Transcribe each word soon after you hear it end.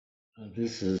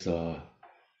This is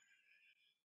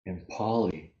in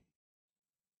Pali,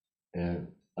 and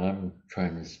I'm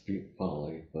trying to speak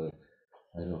Pali, but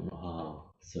I don't know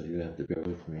how, so you have to bear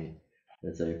with me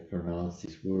as I pronounce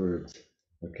these words,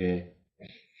 okay?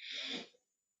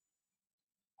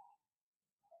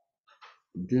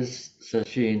 This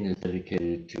session is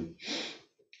dedicated to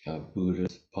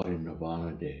Buddha's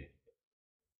Parinirvana Day,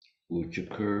 which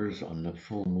occurs on the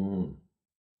full moon.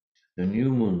 The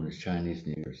new moon is Chinese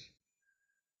New Year's,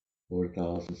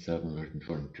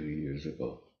 4,722 years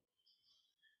ago.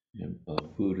 And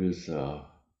Buddha's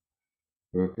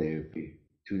birthday would be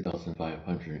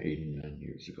 2,589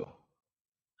 years ago.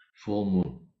 Full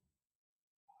moon,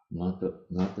 not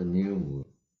the new moon,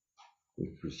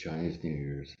 which was Chinese New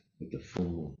Year's, but the full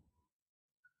moon.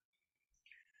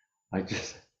 I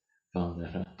just found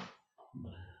that out.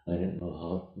 I didn't know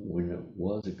how when it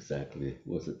was exactly.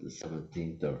 Was it the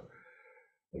 17th or?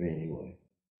 But anyway,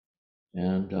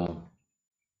 and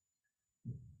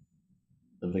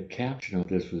the caption of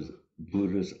this was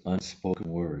Buddha's unspoken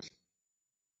words.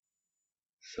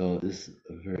 So this is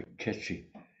a very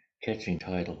catching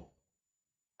title.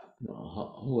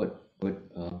 What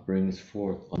brings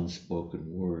forth unspoken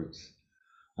words?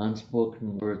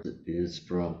 Unspoken words is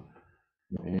from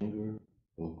no anger,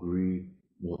 no greed,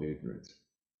 no ignorance.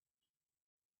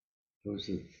 Those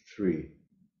are three.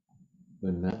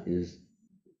 When that is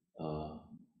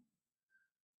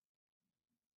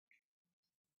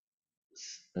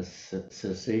a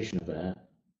cessation of that,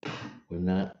 when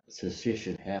that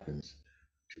cessation happens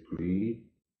to greed,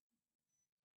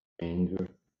 anger,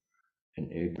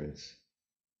 and ignorance,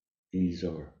 these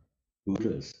are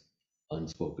Buddha's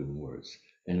unspoken words.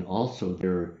 And also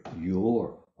they're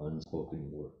your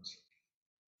unspoken words.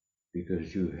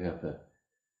 Because you have that,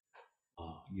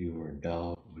 you are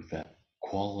endowed with that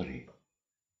quality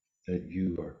that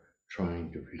you are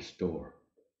trying to restore.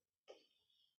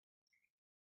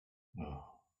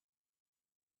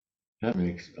 That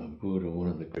makes Buddha one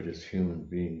of the greatest human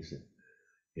beings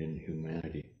in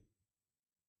humanity.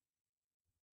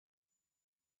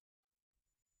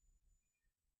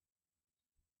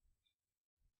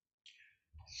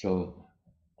 So,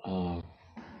 the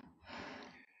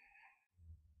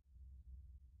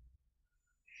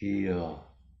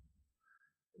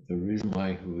reason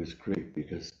why he was great,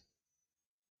 because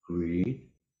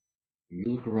greed, you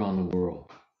look around the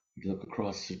world, you look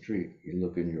across the street, you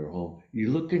look in your home, you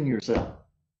look in yourself.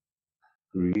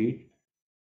 Greed,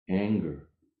 anger,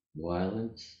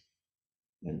 violence,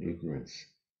 and ignorance.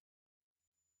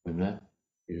 When that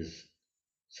is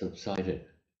subsided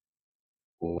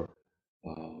or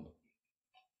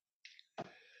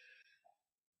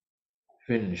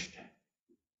finished,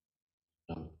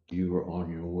 you are on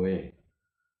your way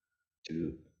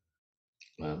to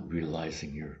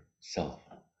realizing yourself.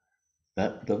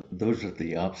 Those are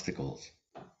the obstacles.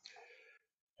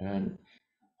 And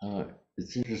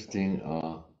it's interesting,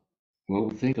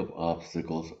 what we think of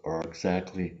obstacles are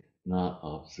exactly not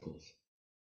obstacles.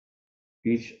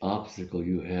 Each obstacle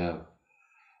you have,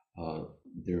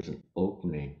 there's an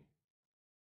opening.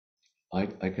 I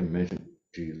can mention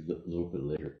to you a little bit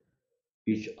later.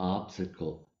 Each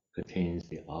obstacle contains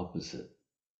the opposite,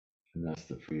 and that's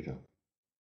the freedom.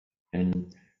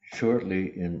 And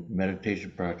shortly in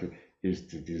meditation practice is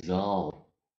to dissolve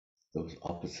those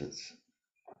opposites.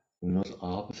 When those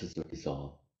opposites are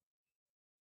dissolved,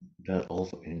 that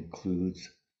also includes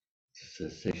the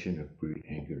cessation of greed,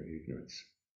 anger, ignorance.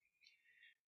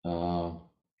 So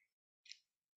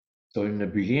in the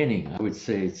beginning, I would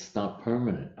say it's not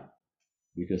permanent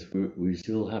because we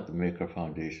still have to make our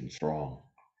foundation strong,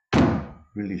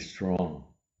 really strong,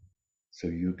 so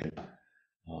you can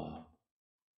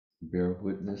bear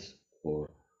witness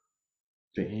or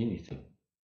to anything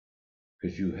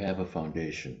because you have a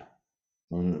foundation.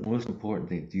 And the most important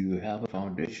thing, do you have a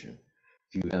foundation?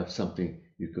 Do you have something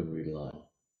you can rely on?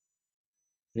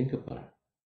 Think about it.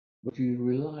 What do you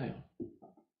rely on?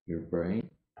 Your brain?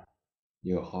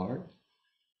 Your heart?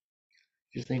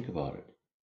 Just think about it.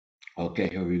 Okay,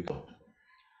 here we go.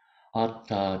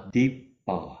 Atta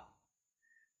dipa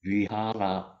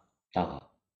viharata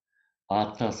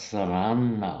atta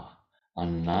sarana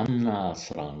ananna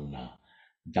sarana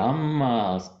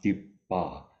dhamma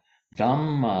dipa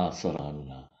dhamma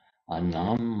sarana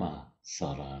anamma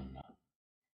sarana.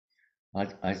 I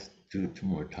do it 2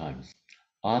 more times.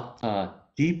 Atta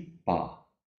dipa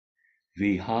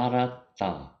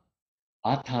viharata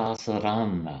atta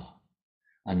sarana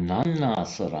ananna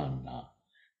sarana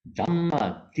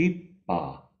dhamma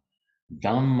dipa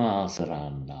dhamma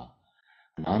sarana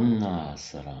ananna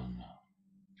sarana.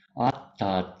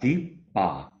 Atta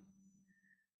dipa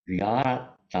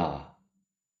viharata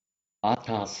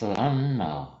Atta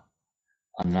sarana,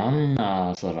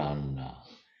 ananna sarana,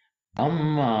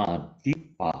 dhamma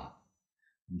dipa,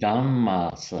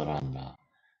 dhamma sarana,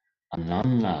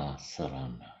 ananna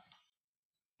sarana.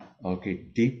 Okay,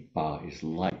 dipa is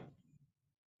light.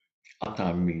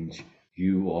 Atta means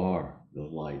you are the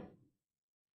light.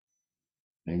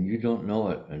 And you don't know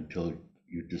it until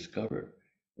you discover it,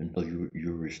 until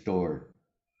you're restored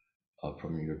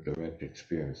from your direct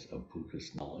experience of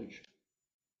Buddhist knowledge.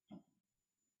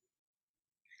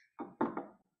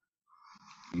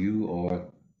 You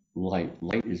are light.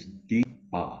 Light is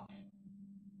deepa.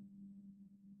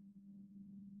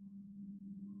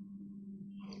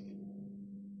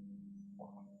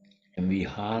 And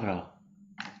vihara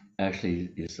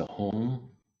actually is a home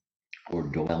or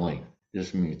dwelling.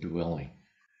 This means dwelling.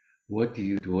 What do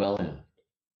you dwell in?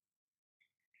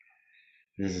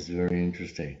 This is very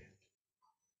interesting.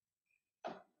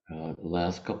 The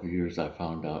last couple of years, I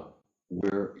found out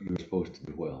where you're supposed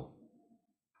to dwell.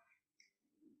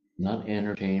 Not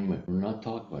entertainment. We're not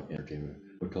talking about entertainment.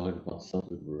 We're talking about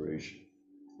self-liberation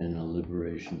and the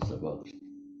liberations of others.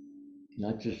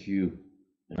 Not just you,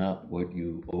 not what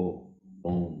you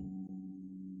own.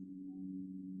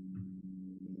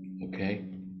 Okay?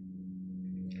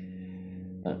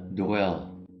 Dwell.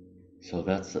 So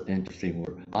that's an interesting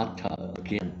word. Atta,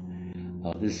 again,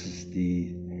 this is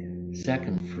the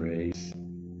second phrase.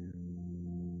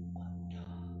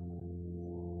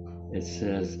 It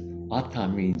says, atta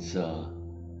means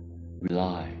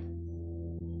rely.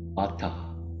 Atta,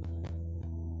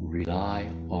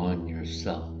 rely on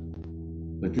yourself.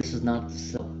 But this is not the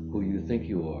self who you think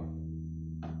you are.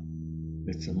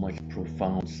 It's a much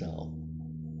profound self.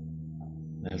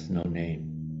 It has no name,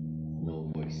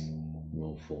 no voice,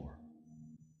 no form.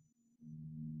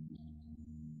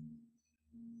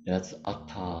 That's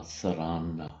atta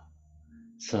sarana.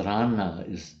 Sarana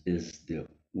is the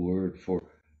word for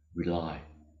rely.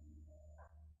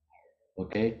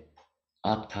 Okay?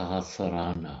 Atta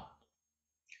sarana.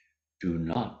 Do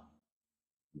not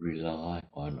rely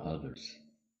on others.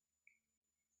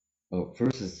 Well,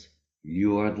 first is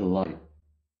you are the light.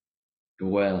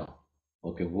 Dwell.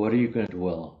 Okay, what are you going to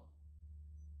dwell on?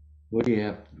 What do you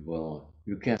have to dwell on?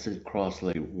 You can't sit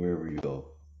cross-legged wherever you go.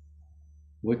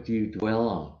 What do you dwell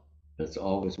on that's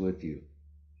always with you?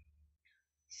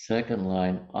 Second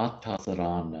line,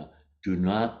 atasarana, do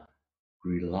not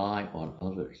rely on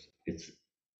others. It's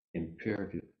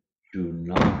imperative. Do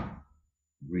not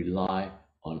rely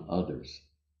on others.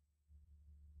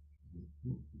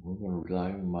 We're going to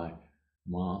rely on my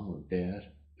mom or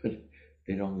dad, but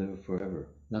they don't live forever.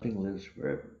 Nothing lives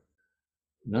forever.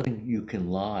 Nothing you can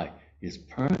lie is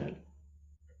permanent.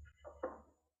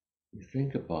 You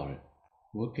think about it.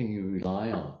 What can you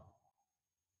rely on?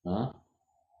 Huh?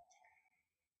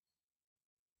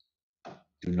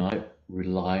 Do not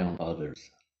rely on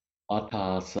others.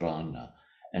 Atasarana.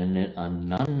 And then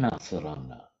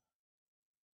ananasarana.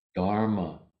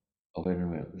 Dharma. Oh, wait a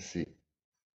minute. Let's see.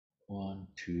 1,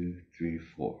 2, 3,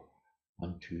 4.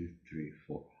 1, 2, 3,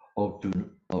 4.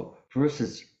 First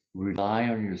it's rely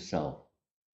on yourself.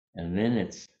 And then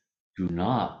it's do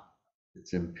not,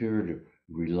 it's imperative,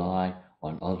 rely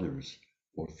on others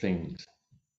or things.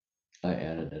 I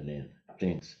added that in.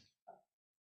 Things.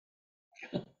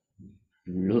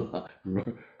 Rely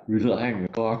on your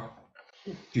car.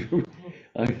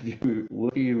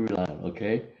 What do you rely on?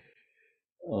 Okay.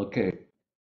 Okay.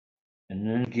 And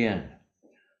then again,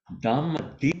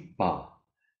 Dhamma Dipa.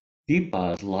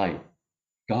 Dipa is light.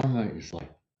 Dharma is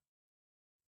light.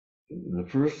 The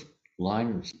first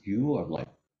line is you are light.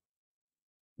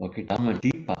 Okay, Dhamma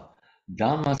Dipa.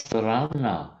 Dhamma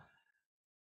Sarana.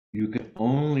 You can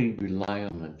only rely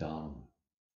on the Dhamma.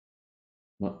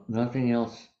 Nothing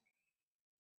else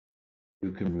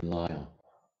you can rely on.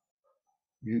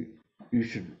 You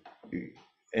should,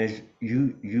 as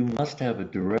you must have a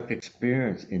direct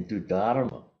experience into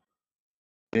Dharma.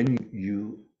 Then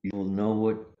you will know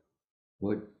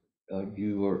what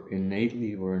you are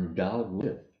innately or endowed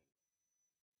with.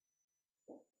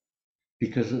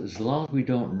 Because as long as we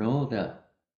don't know that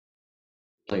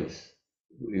place,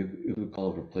 if we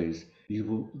call it a place, you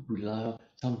will rely on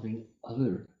something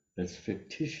other that's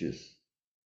fictitious,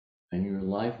 and your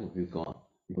life will be gone.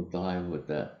 You'll die with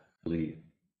that belief.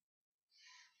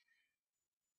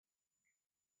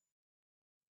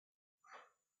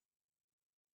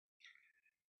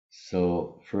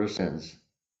 So, first sentence,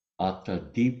 Atta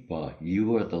Dipa,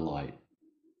 you are the light.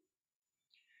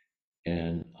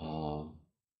 And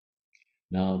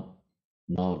now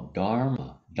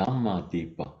Dharma, Dhamma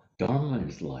Dipa, Dharma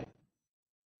is light.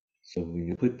 So when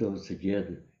you put those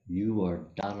together, you are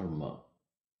Dharma.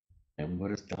 And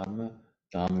what is Dharma?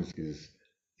 Dharma is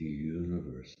the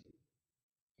universe,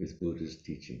 is Buddhist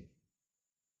teaching.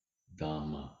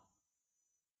 Dharma.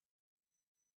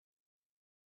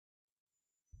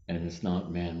 And it's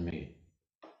not man-made.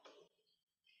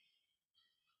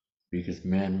 Because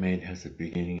man-made has a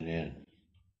beginning and end.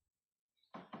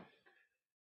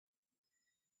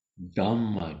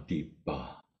 Dhamma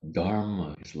dipa.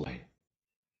 Dharma is light.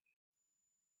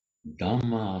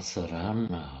 Dhamma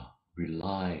sarana.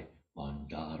 Rely on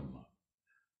Dharma.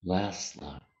 Last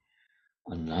line.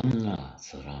 Ananda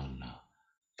sarana.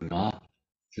 Do not,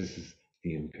 this is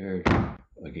the imperative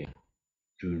again.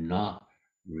 Do not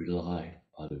rely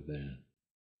other than.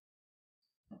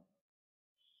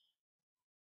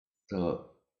 So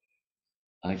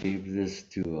I gave this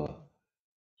to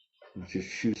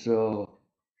Shuso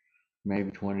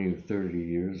maybe 20 or 30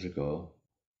 years ago.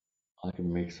 I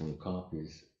can make some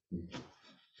copies.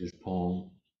 This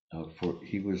poem,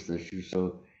 he was the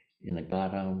Shuso in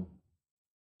Agadam,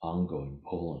 Ango in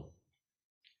Poland.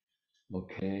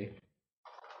 Okay.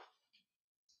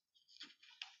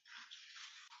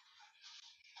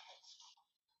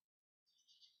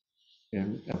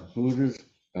 And Buddha's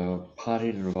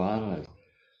Parinirvana is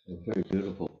a very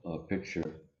beautiful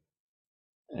picture.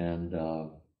 And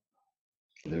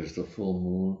there's the full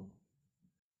moon.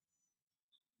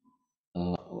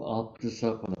 I'll put this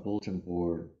up on the bulletin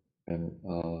board, and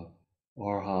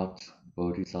arhats,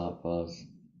 bodhisattvas,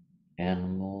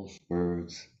 animals,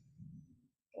 birds,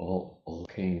 all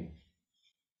came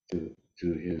to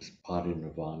his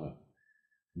parinirvana,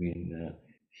 meaning that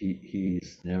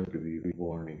he's never to be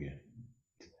reborn again.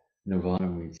 Nirvana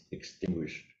means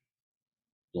extinguished,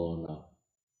 blown up.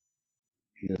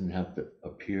 He doesn't have to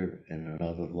appear in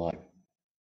another life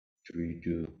to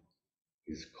redo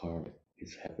his karma,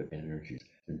 his habit energies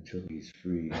until he's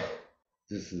free.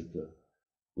 This is the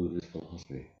Buddhist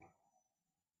philosophy.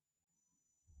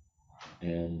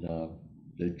 And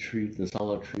the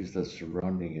solid trees that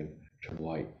surrounding him turn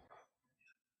white.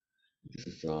 This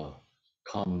is a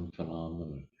common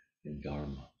phenomenon in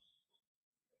Dharma.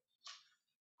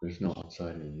 There's no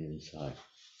outside and inside.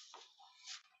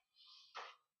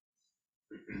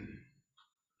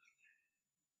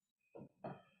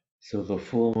 So the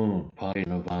full moon,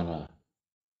 Parinirvana,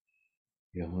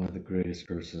 one of the greatest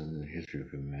persons in the history of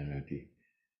humanity,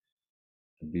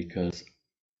 because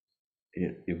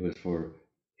it was for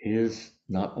his,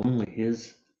 not only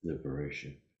his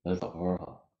liberation, as the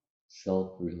arhat,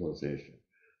 self-realization,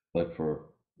 but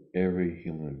for every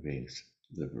human being's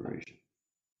liberation.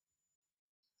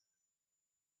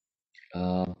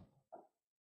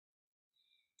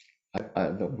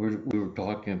 We were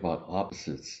talking about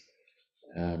opposites,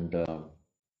 and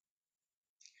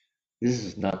this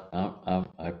is not,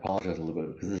 I apologize a little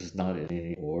bit because this is not in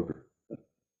any order.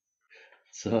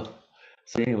 So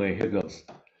anyway, here goes.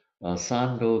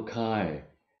 Sando Kai,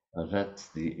 that's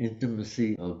the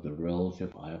intimacy of the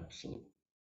relative absolute.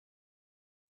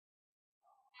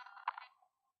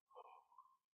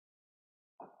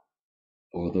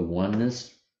 Or the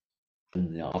oneness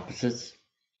and the opposites,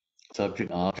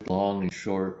 subject, object, long and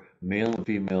short, male and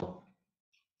female.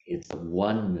 It's the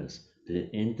oneness, the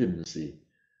intimacy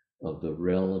of the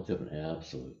relative and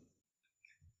absolute.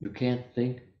 You can't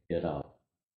think it out.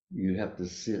 You have to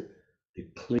sit to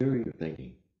clear your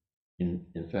thinking.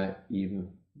 In fact, even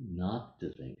not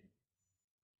to think.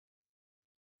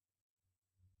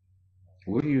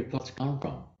 Where do your thoughts come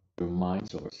from? Your mind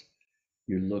source.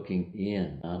 You're looking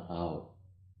in, not out.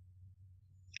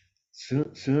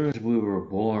 Soon as we were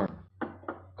born,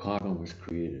 karma was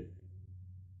created.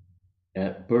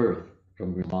 At birth,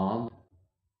 from your mom,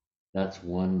 that's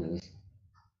oneness.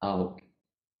 Out,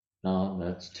 now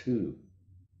that's two.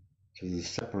 So the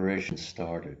separation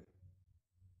started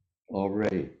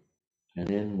already. And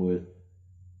then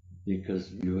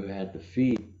because you had to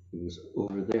feed, it was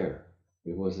over there.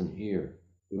 It wasn't here.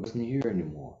 It wasn't here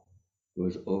anymore. It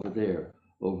was over there.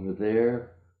 Over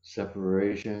there,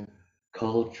 separation,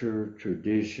 culture,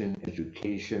 tradition,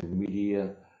 education,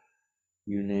 media,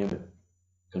 you name it,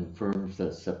 confirms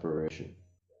that separation.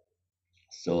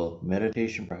 So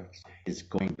meditation practice is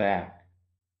going back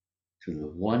to the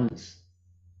oneness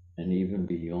and even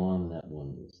beyond that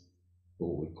oneness,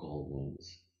 what we call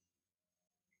oneness.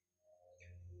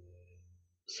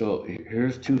 So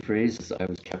here's two phrases I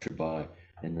was captured by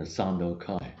in the Sando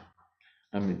Kai.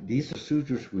 I mean, these are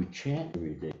sutras we chant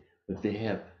every day, but they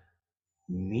have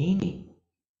meaning,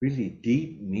 really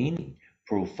deep meaning,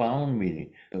 profound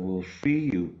meaning that will free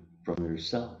you from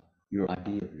yourself, your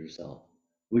idea of yourself,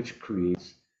 which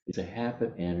creates, it's a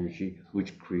habit energy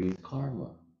which creates karma,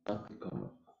 not the karma.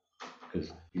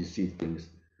 Because you see things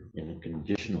in a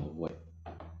conditional way,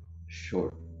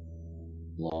 short,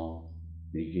 long,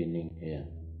 beginning, end.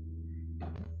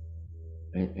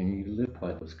 And you live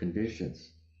by those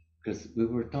conditions because we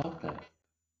were taught that.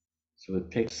 So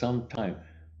it takes some time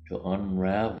to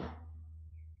unravel,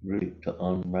 really to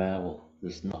unravel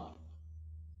this knot.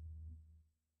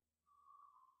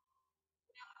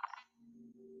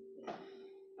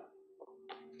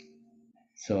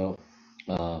 So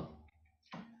uh,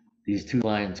 these two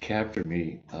lines captured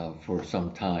me for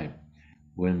some time.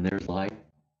 When there's light,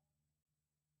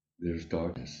 there's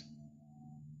darkness.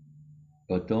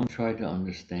 But don't try to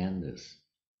understand this.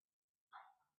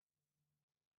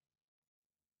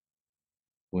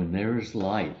 When there is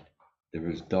light, there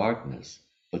is darkness,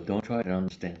 but don't try to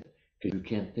understand it because you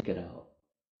can't think it out.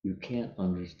 You can't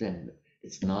understand it.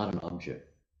 It's not an object.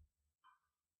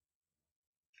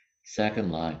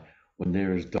 Second line, when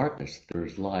there is darkness, there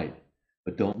is light,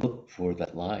 but don't look for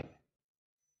that light.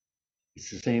 It's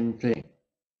the same thing.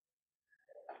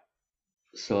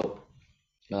 So,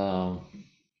 um,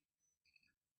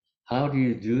 how do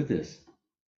you do this?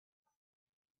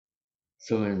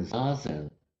 So in Zazen,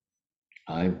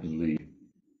 I believe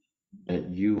that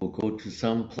you will go to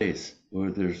some place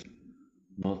where there's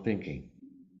no thinking.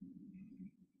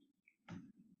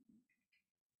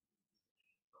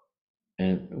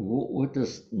 And what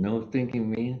does no thinking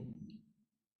mean?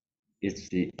 It's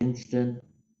the instant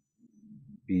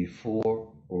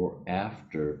before or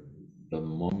after the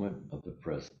moment of the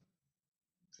present.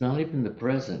 It's not even the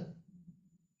present,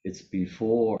 it's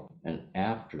before and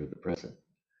after the present.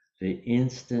 The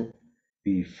instant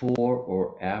before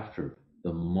or after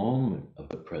the moment of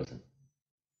the present.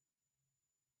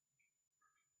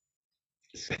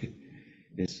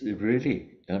 It's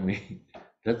really, I mean,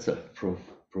 that's a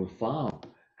profound,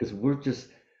 because we're just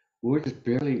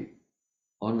barely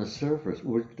on the surface.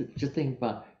 We're just thinking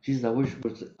about, Jesus, I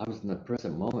was in the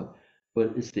present moment,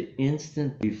 but it's the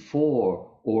instant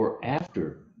before or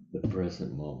after the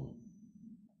present moment.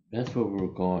 That's where we're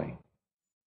going.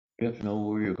 You have to know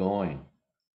where you're going.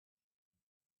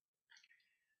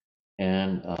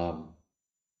 And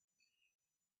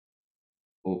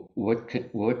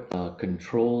what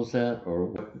controls that, or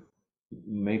what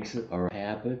makes it our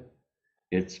habit?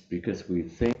 It's because we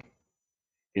think.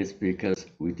 It's because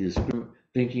we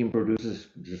thinking produces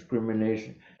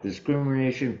discrimination.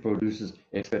 Discrimination produces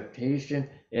expectation.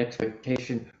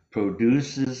 Expectation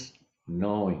produces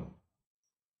knowing.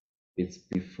 It's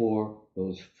before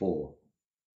those four,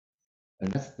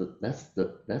 and that's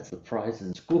the prize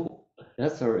in school.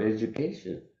 That's our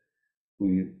education.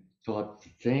 We taught to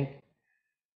think.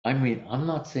 I mean, I'm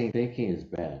not saying thinking is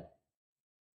bad.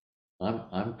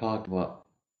 I'm talking about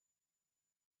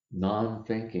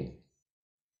non-thinking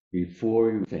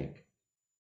before you think.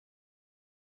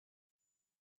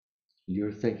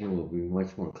 Your thinking will be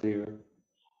much more clear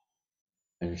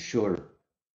and shorter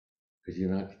because you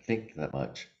don't have to think that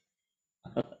much.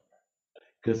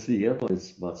 Because the other one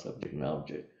is about subject and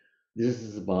object. This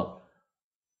is about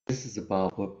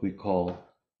what we call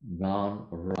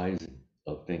non-arising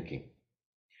of thinking.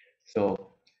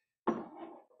 So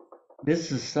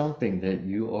this is something that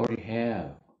you already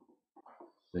have,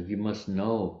 that you must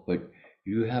know, but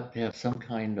you have to have some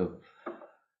kind of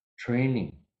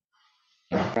training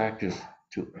and practice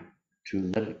to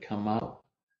let it come out.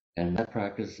 And that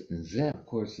practice in Zen, of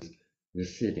course, is the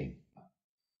sitting.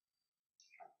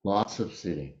 Lots of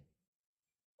sitting.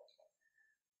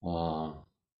 Uh,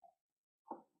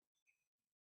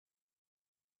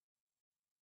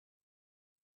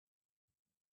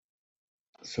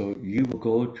 so you will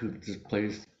go to this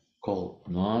place called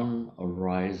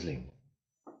non-arising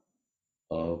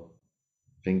of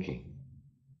thinking,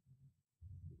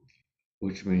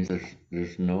 which means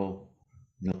there's no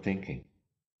thinking.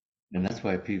 And that's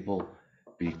why people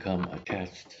become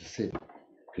attached to sitting,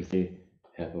 because they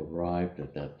have arrived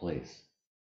at that place.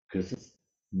 Because it's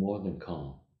more than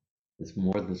calm, it's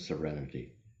more than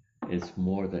serenity, it's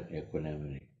more than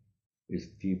equanimity, it's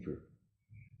deeper.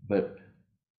 But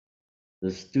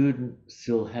the student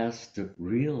still has to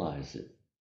realize it.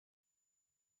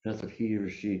 That's what he or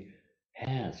she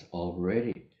has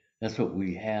already. That's what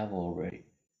we have already.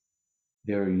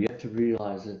 They're yet to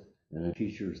realize it, and the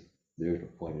teacher's there to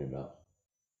point it out.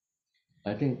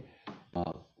 I think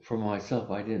for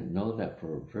myself, I didn't know that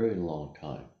for a very long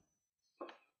time.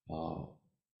 Uh,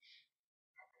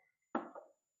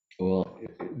 well,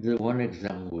 the one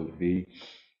example would be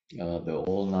the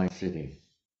all-night sitting.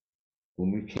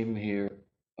 When we came here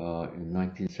in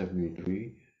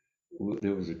 1973,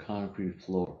 there was a concrete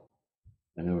floor,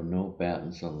 and there were no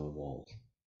battens on the walls.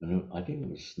 And I think it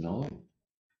was snowing.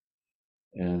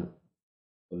 And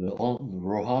the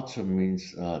Rohatsu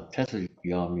means,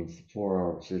 Tetsuya means 4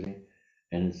 hour sitting,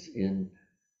 and it's in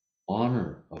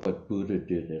honor of what Buddha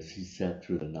did as he sat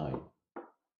through the night.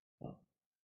 Uh,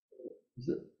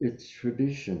 it's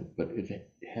tradition, but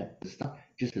it's not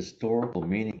just historical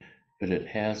meaning, but it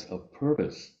has a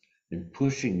purpose in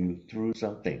pushing you through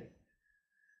something.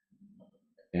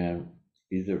 And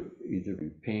either be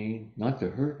pain, not to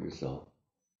hurt yourself.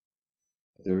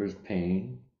 There is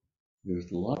pain,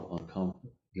 there's a lot of uncomfort,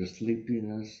 there's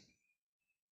sleepiness.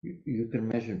 You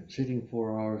can imagine sitting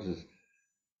 4 hours is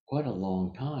quite a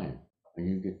long time,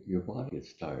 and your body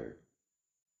gets tired.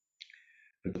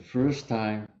 But the first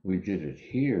time we did it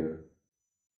here,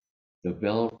 the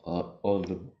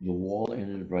the wall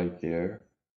ended right there,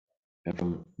 and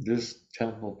from this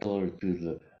temple pillar to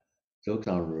the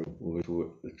Dokkan room was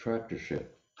the tractor shed,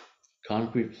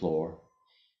 concrete floor,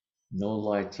 no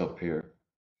lights up here,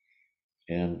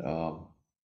 and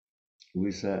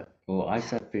we sat. Well, I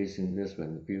sat facing this way,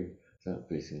 and the people sat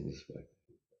facing this way.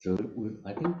 So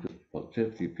I think there was about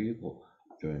 50 people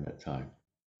during that time.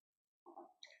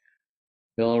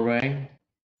 Bell rang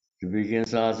to begin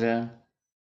Zazen.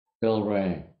 Bell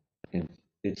rang, and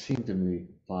it seemed to me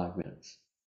 5 minutes,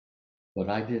 but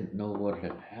I didn't know what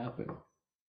had happened.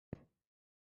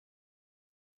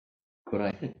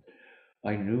 But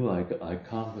I knew I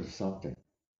accomplished something.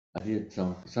 I did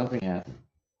something happened.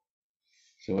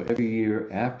 So every year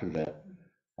after that,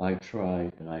 I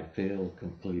tried and I failed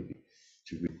completely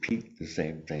to repeat the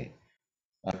same thing.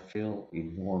 I failed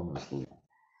enormously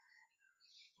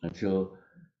until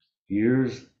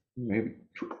years, maybe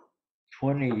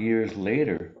 20 years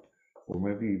later, or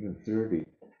maybe even 30,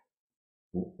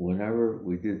 whenever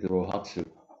we did the Rohatsu,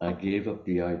 I gave up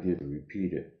the idea to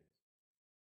repeat it.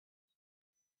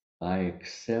 I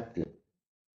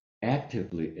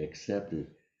actively accepted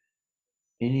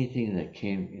anything that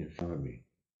came in front of me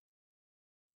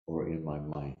or in my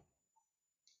mind.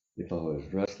 If I was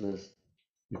restless,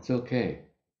 it's okay.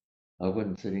 I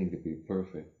wasn't sitting to be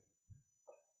perfect.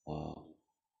 Um,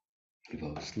 if I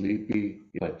was sleepy,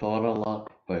 if I thought a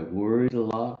lot, if I worried a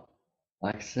lot, I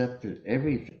accepted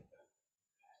everything.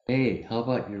 Hey, how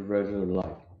about your regular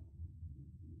life?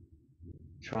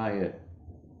 Try it.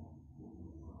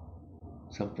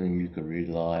 Something you can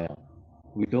rely on.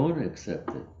 We don't accept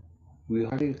it. We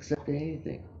hardly accept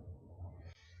anything.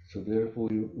 So therefore,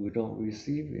 we don't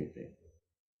receive anything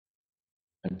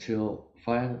until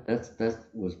final. That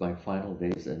was my final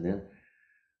days, and then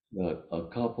a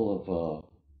couple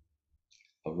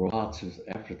of rohatsus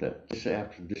after that. Just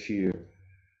after this year,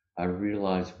 I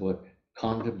realized what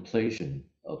contemplation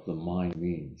of the mind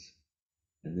means,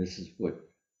 and this is what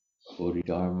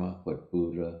Bodhidharma, what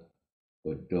Buddha,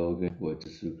 what Dogen, what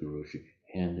Jakusho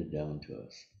handed down to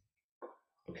us.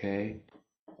 Okay,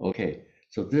 okay.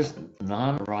 So this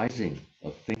non-arising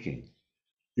of thinking,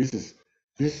 this is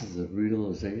a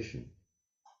realization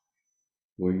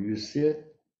where you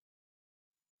sit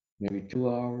maybe 2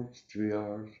 hours, 3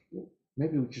 hours,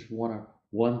 maybe just one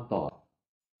thought.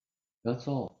 That's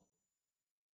all.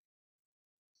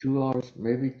 2 hours,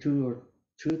 maybe two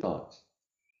thoughts.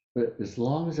 But as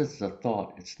long as it's a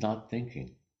thought, it's not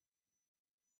thinking.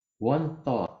 One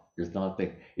thought is not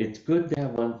thinking. It's good to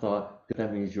have one thought because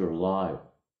that means you're alive.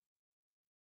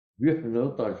 If you have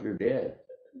no thoughts, you're dead.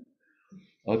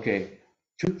 Okay,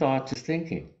 two thoughts is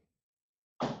thinking.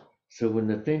 So when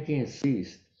the thinking is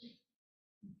ceased,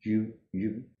 you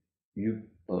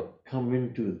come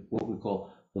into what we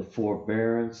call the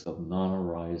forbearance of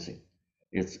non-arising.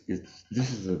 This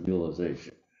is a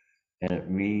realization, and it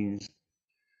means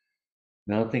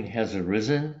nothing has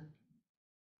arisen,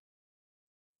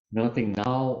 nothing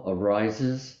now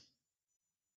arises,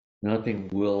 nothing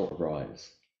will arise.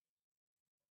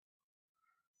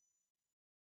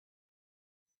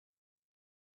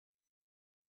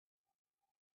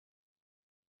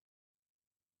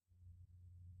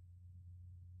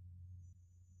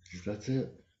 That's it.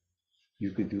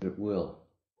 You could do it will.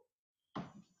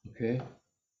 Okay?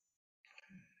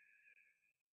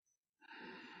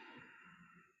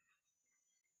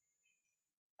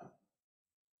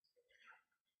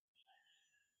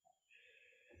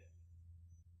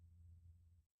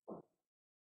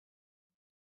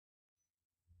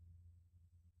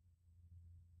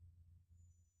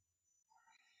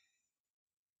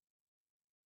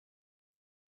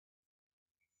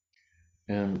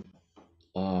 And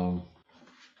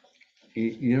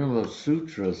the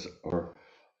sutras are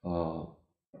uh,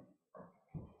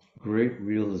 great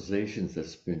realizations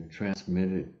that's been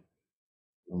transmitted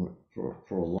for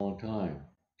a long time,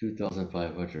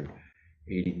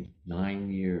 2,589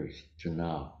 years to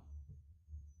now.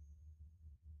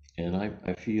 And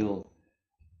I feel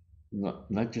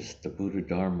not just the Buddha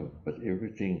Dharma, but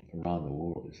everything around the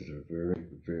world is at a very,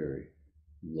 very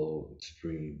low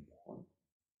extreme point.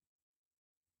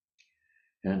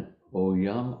 And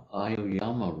Aoyama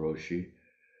Roshi,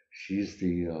 she's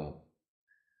the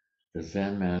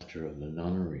Zen master of the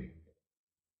nunnery.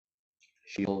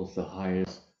 She holds the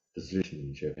highest position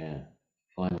in Japan.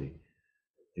 Finally,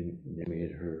 they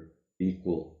made her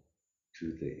equal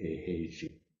to the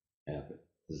Eiheiji abbot,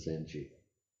 the Zenji.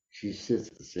 She sits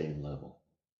at the same level.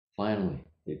 Finally,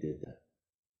 they did that.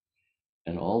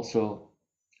 And also,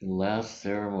 in the last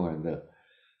ceremony that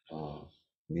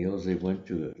Nyoze went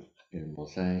to in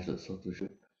Los Angeles, Sotoshu,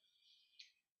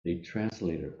 they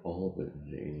translated all of it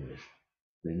into English.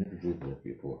 They never did that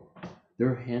before.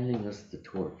 They're handing us the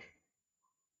torch.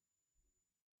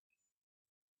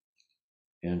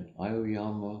 And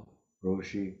Aoyama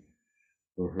Roshi,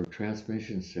 for her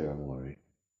transmission ceremony,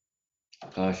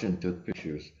 Kashin took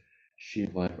pictures. She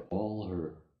invited all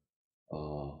her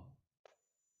uh,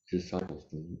 disciples,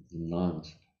 the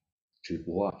nuns, to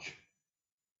watch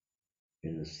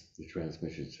in the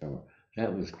transmission ceremony.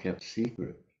 That was kept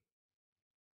secret,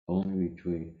 only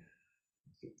between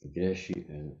the Geshe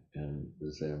and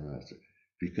the Zen master,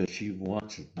 because she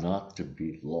wants it not to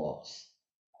be lost.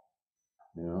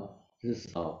 You know, this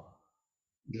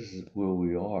is where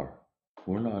we are.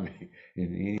 We're not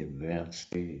in any advanced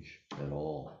stage at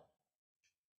all.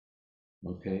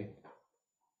 Okay?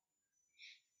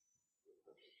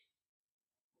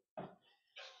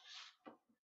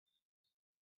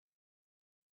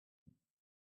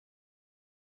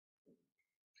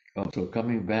 So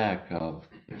coming back,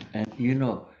 and you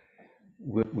know,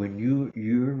 when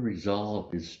your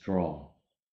resolve is strong,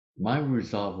 my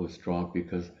resolve was strong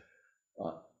because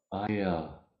uh, I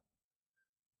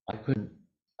I couldn't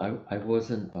I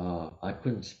wasn't I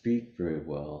couldn't speak very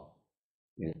well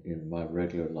in my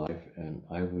regular life, and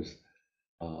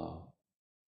uh,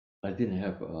 I didn't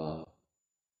have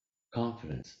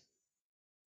confidence,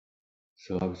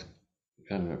 so I was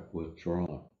kind of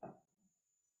withdrawn,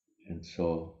 and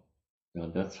so you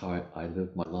know, that's how I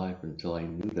lived my life until I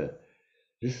knew that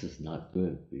this is not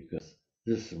good because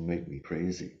this will make me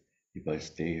crazy if I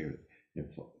stay here. And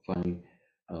finally,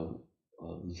 uh,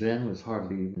 Zen was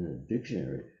hardly even in a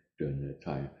dictionary during that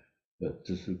time, but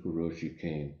Suzuki Roshi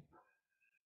came,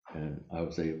 and I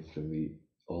was able to meet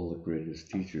all the greatest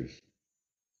teachers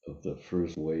of the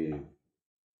first wave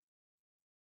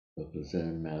of the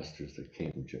Zen masters that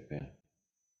came from Japan.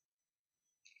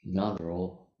 Now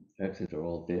actually they're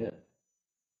all dead.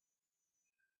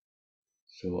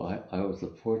 So I was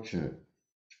fortunate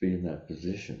to be in that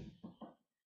position.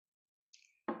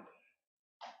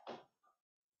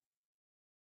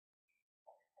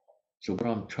 So what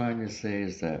I'm trying to say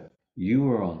is that you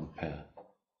are on the path,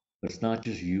 but it's not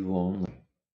just you only.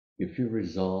 If your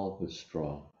resolve is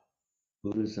strong,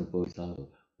 Buddhas and Bodhisattvas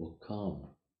will come,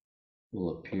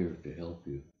 will appear to help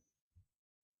you.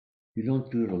 You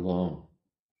don't do it alone.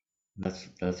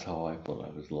 That's how I felt. I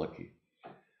was lucky.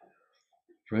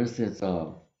 For instance,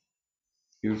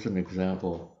 here's an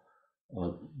example.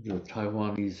 The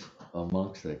Taiwanese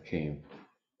monks that came,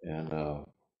 and the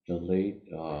late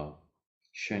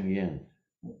Sheng Yen,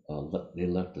 they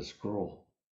left a scroll.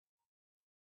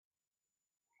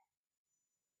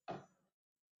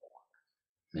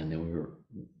 And there were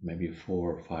maybe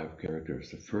 4 or 5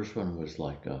 characters. The first one was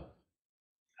like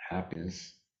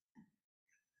happiness,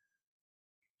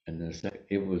 and the second,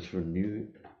 it was for new.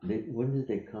 When did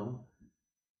they come?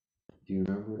 Do you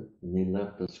remember? And they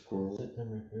left the scroll.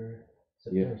 September 3rd.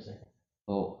 Yeah. September 2nd.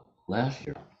 Oh, last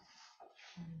year.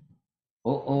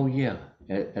 Oh yeah,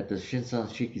 at the Shinsan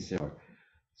Shiki ceremony.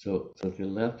 So they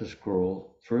left the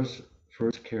scroll. First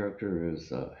character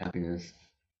is happiness.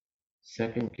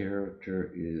 Second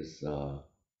character is a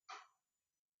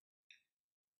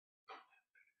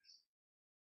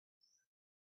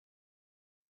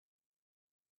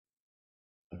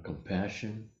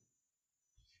compassion,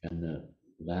 and the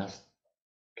last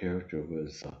character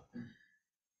was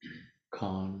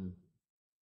con,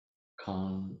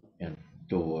 and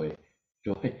doi.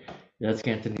 Doi, that's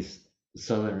Cantonese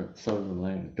southern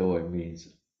language. Doi means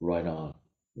right on.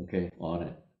 Okay, on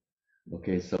it.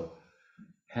 Okay, so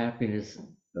happiness,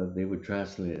 they would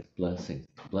translate it as blessings,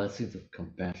 blessings of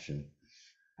compassion,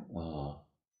 uh,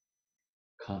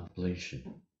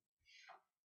 contemplation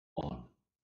on.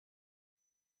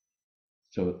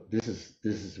 So this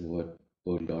is what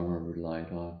Bodhidharma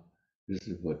relied on. This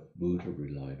is what Buddha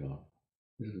relied on.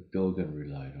 This is what Dogen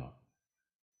relied on.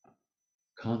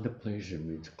 Contemplation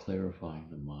means clarifying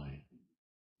the mind.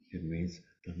 It means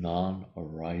the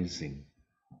non-arising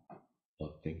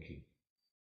of thinking.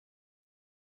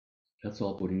 That's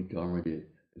all Bodhidharma did,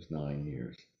 was 9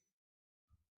 years.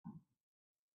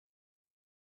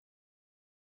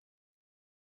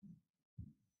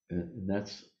 And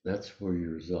that's where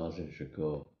your zazen should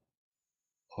go.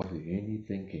 Hardly any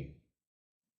thinking,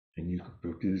 and you can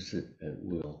produce it at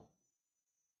will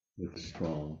with a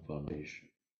strong foundation.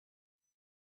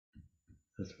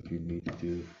 That's what you need to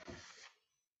do.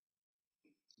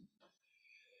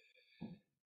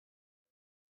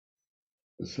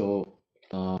 So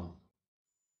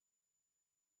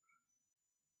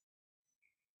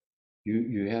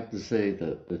you have to say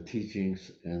that the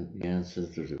teachings and the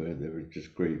ancestors, they were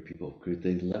just great people because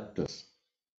they left us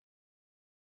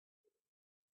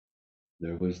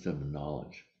their wisdom and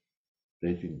knowledge.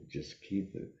 They didn't just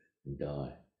keep it and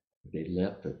die. They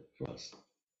left it for us,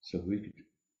 so we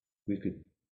could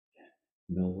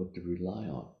know what to rely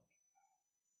on.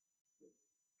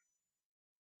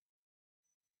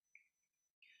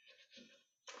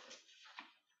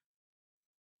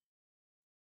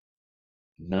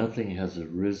 Nothing has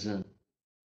arisen.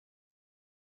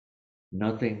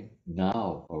 Nothing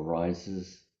now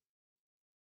arises.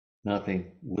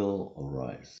 Nothing will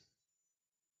arise.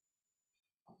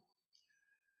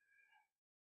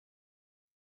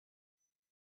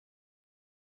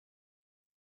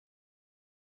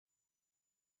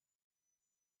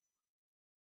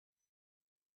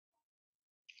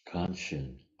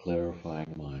 Kanshin,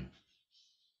 clarifying mind.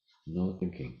 No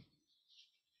thinking.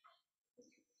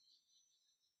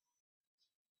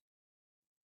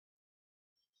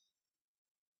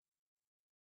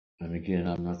 And again,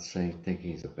 I'm not saying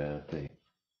thinking is a bad thing.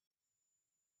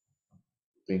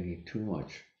 Thinking too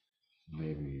much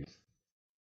maybe is.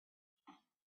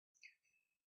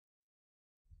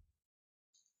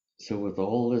 So with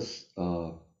all this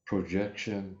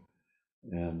projection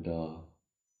and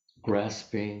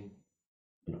grasping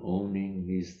and owning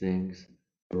these things,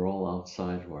 they're all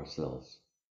outside of ourselves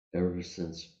ever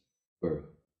since birth.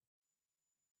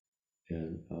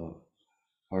 And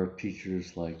our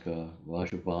teachers like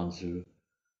Vasubandhu,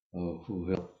 who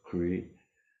helped create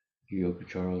the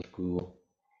Yogacara school,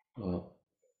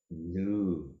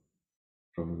 knew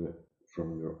from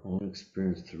their own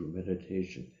experience through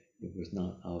meditation, it was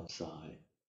not outside.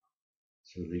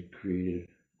 So they created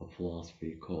a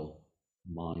philosophy called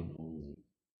mind only.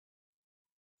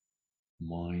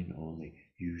 Mind only,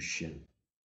 Yushin.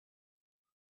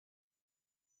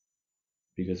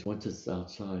 Because once it's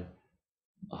outside,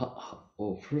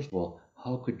 well, first of all,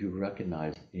 how could you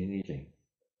recognize anything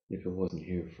if it wasn't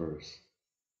here first?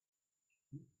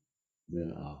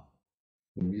 Then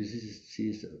when you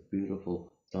see a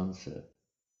beautiful sunset,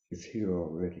 it's here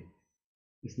already.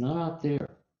 It's not out there.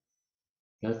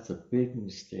 That's a big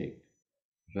mistake.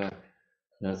 In fact,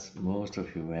 that's most of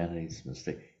humanity's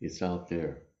mistake. It's out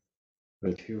there,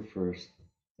 but it's here first,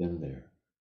 then there.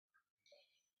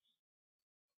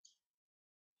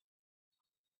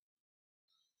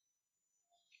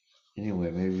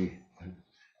 Anyway, maybe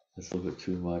that's a little bit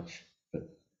too much, but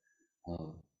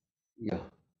yeah,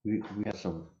 we have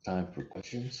some time for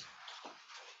questions.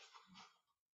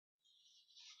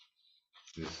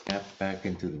 We snap back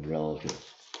into the relative.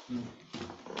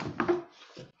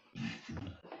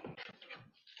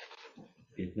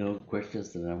 If no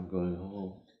questions, then I'm going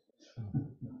home.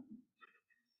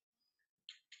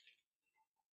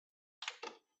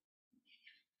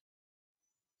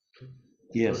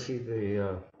 Yes. So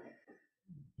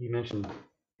you mentioned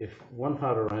if one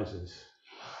thought arises,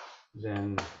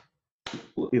 then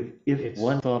if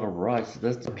one thought arises,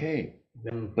 that's okay.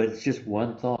 Then, but it's just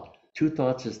one thought. Two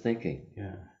thoughts is thinking.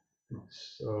 Yeah.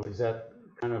 So is that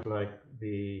kind of like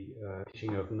the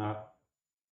teaching of not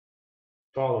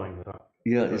following the thought?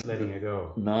 Yeah, it's letting it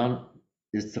go.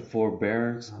 It's the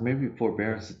forbearance. Maybe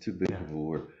forbearance is too big of a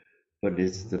word, but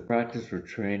it's the practice for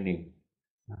training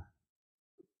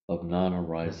of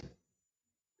non-arising.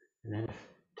 And then if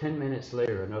 10 minutes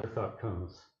later another thought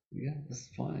comes, yeah, that's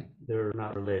fine. They're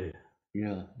not related.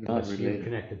 Yeah, they're not related. You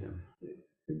connected them.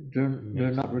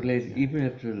 They're not related, even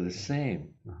if they're the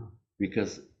same,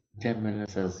 because 10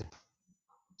 minutes has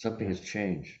something has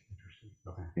changed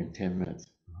in 10 minutes.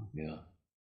 Yeah.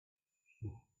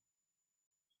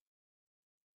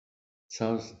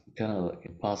 Sounds kind of like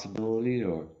impossibility,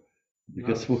 or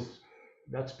because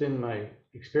that's been my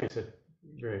experience at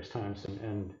various times,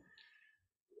 and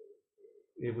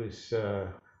it was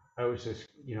I was just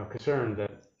concerned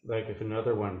that like if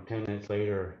another one 10 minutes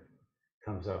later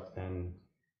comes up, then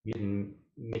you didn't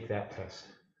make that test.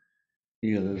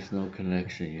 Yeah, there's no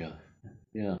connection.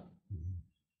 Yeah.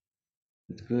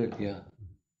 It's good. Yeah.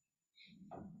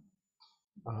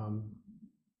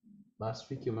 Last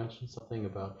week you mentioned something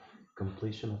about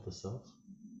completion of the self.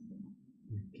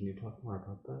 Can you talk more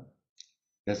about that?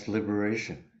 That's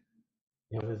liberation.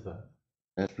 Yeah, what is that?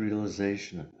 That's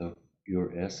realization of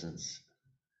your essence,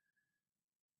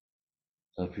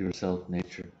 of your self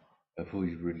nature, of who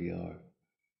you really are.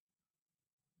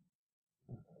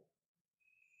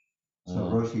 So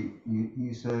Roshi,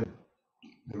 you said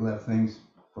they left things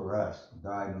for us,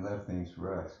 died and left things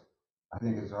for us. I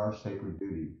think it's our sacred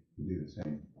duty to do the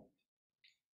same.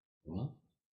 Well,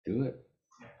 do it.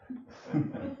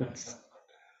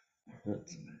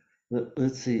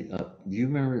 Let's see. Do you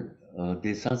remember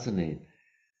Desasane?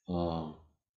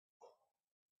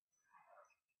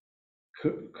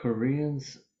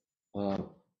 Koreans,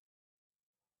 well,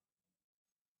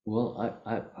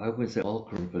 I would say all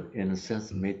Korean, but in a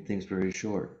sense, made things very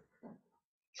short.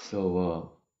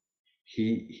 So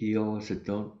he always said,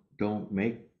 don't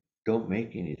make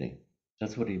anything.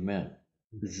 That's what he meant.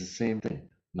 It's the same thing,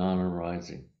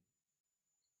 non-arising.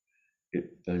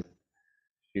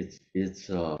 It's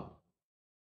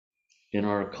in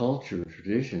our culture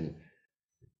tradition,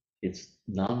 it's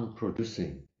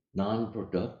non-producing,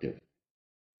 non-productive.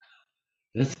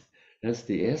 That's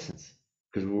the essence,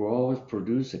 because we're always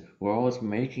producing, we're always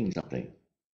making something,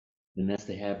 and that's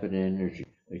the habit energy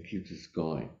that keeps us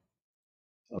going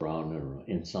around and around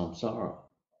in samsara.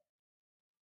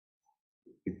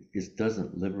 It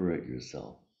doesn't liberate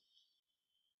yourself.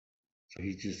 So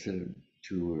he just said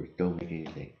 2 words: don't make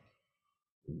anything.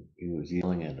 And he was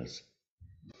yelling at us,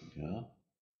 yeah,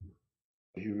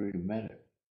 but he really meant it.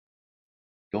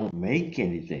 Don't make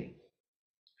anything,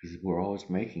 because we're always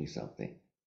making something.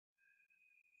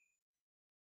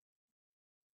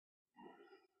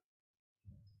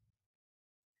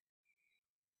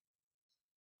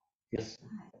 Yes.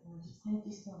 Thank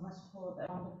you so much for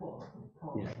the wonderful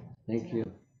talk. Yeah. Thank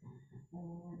you.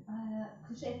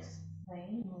 Could you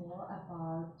explain more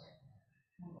about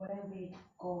where we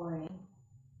going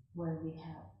when we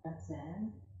have the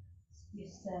Zen? You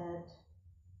said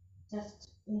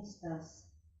just instance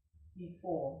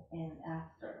before and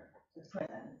after the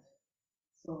present.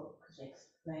 So could you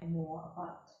explain more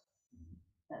about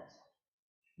that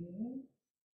meaning?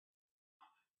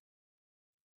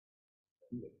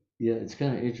 Yeah, it's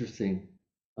kind of interesting.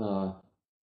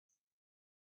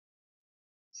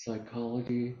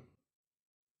 Psychology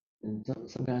and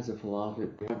some kinds of philosophy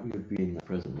want you to be in the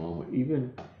present moment.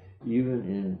 Even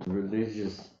in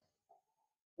religious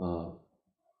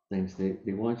things,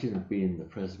 they want you to be in the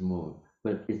present moment.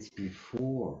 But it's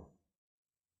before,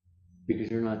 because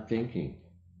you're not thinking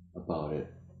about it.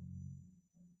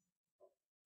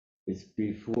 It's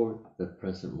before the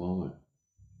present moment.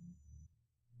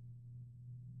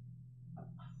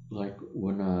 Like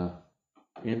when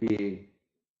NBA,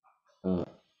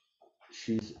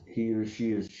 he or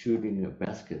she is shooting a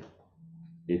basket.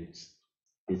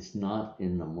 It's not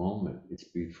in the moment. It's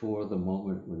before the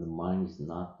moment when the mind is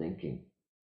not thinking.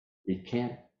 It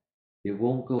can't. It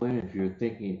won't go in if you're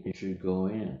thinking it should go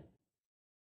in.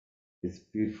 It's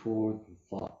before the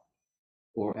thought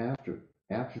or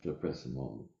after the present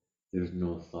moment. There's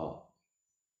no thought,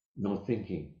 no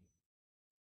thinking.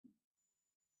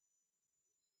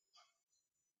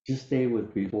 Just stay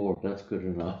with before. That's good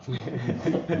enough.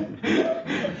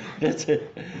 That's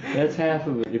it. That's half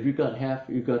of it. If you got half,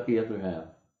 you got the other half.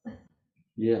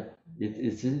 Yeah,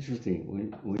 it's interesting.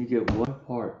 When you get one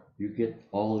part, you get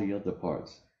all the other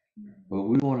parts. But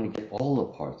we want to get all the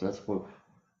parts. That's what.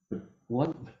 But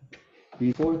one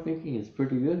before thinking is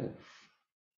pretty good.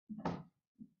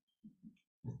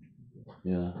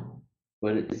 Yeah,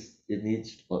 but it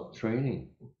needs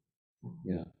training.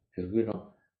 Yeah, because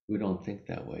we don't think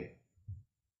that way.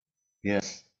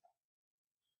 Yes.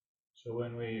 So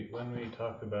when we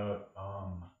talk about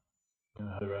how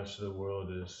the rest of the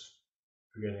world is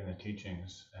forgetting the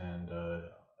teachings and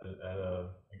at a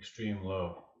extreme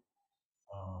low,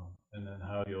 and then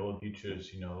how the old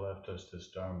teachers left us this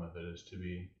Dharma that is to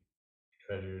be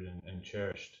treasured and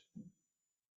cherished.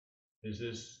 Is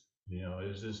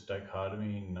this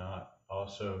dichotomy not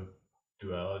also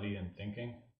duality in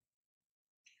thinking?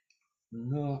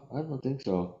 No, I don't think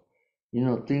so.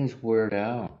 Things wear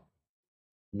down.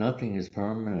 Nothing is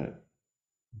permanent.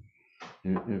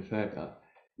 In fact,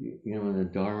 in the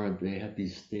Dharma, they have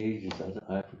these stages.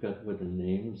 I forgot what the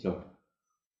names are.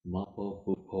 Mapo,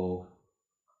 Bupo.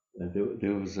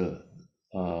 There was a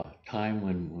time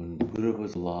when Buddha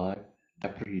was alive.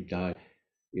 After he died,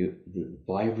 the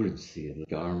vibrancy of the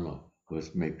Dharma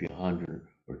was maybe 100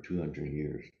 or 200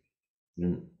 years.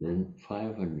 Then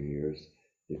 500 years,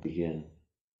 it began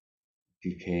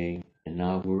decaying, and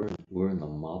now we're in the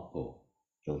Mapo,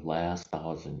 the last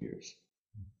 1,000 years.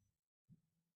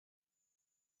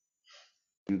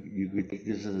 You could think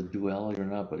this is a duality or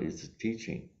not, but it's a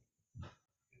teaching.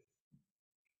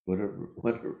 Whatever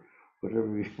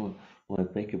you want to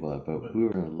think about. But we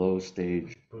were in a low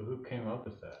stage. But who came up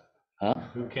with that? Huh?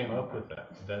 Who came up with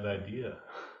that idea?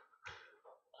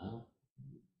 Well,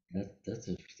 that's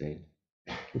interesting.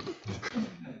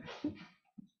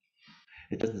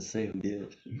 It doesn't say who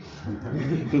did.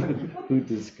 Who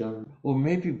discovered? Or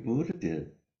maybe Buddha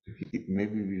did.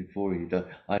 Maybe before he died.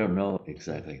 I don't know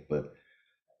exactly, but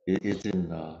it's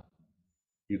in.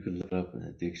 You could look it up in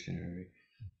the dictionary.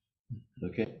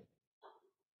 Okay,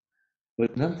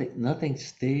 but nothing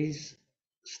stays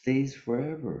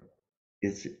forever.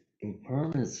 It's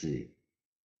impermanency.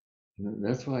 And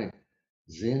that's why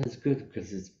Zen is good,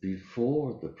 because it's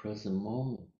before the present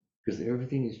moment. Because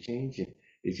everything is changing.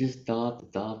 It's just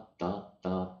dot dot dot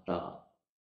dot dot.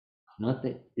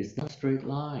 Nothing. It's not a straight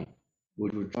line,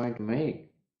 which we're trying to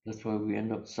make. That's why we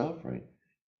end up suffering.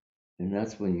 And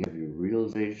that's when you have your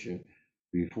realization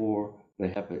before the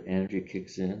habit energy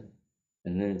kicks in,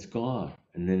 and then it's gone.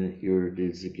 And then here it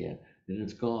is again. Then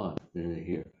it's gone. Then it's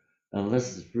here.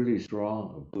 Unless it's really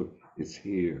strong, but it's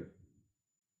here.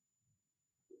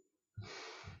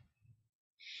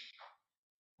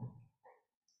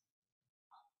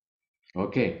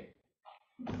 Okay.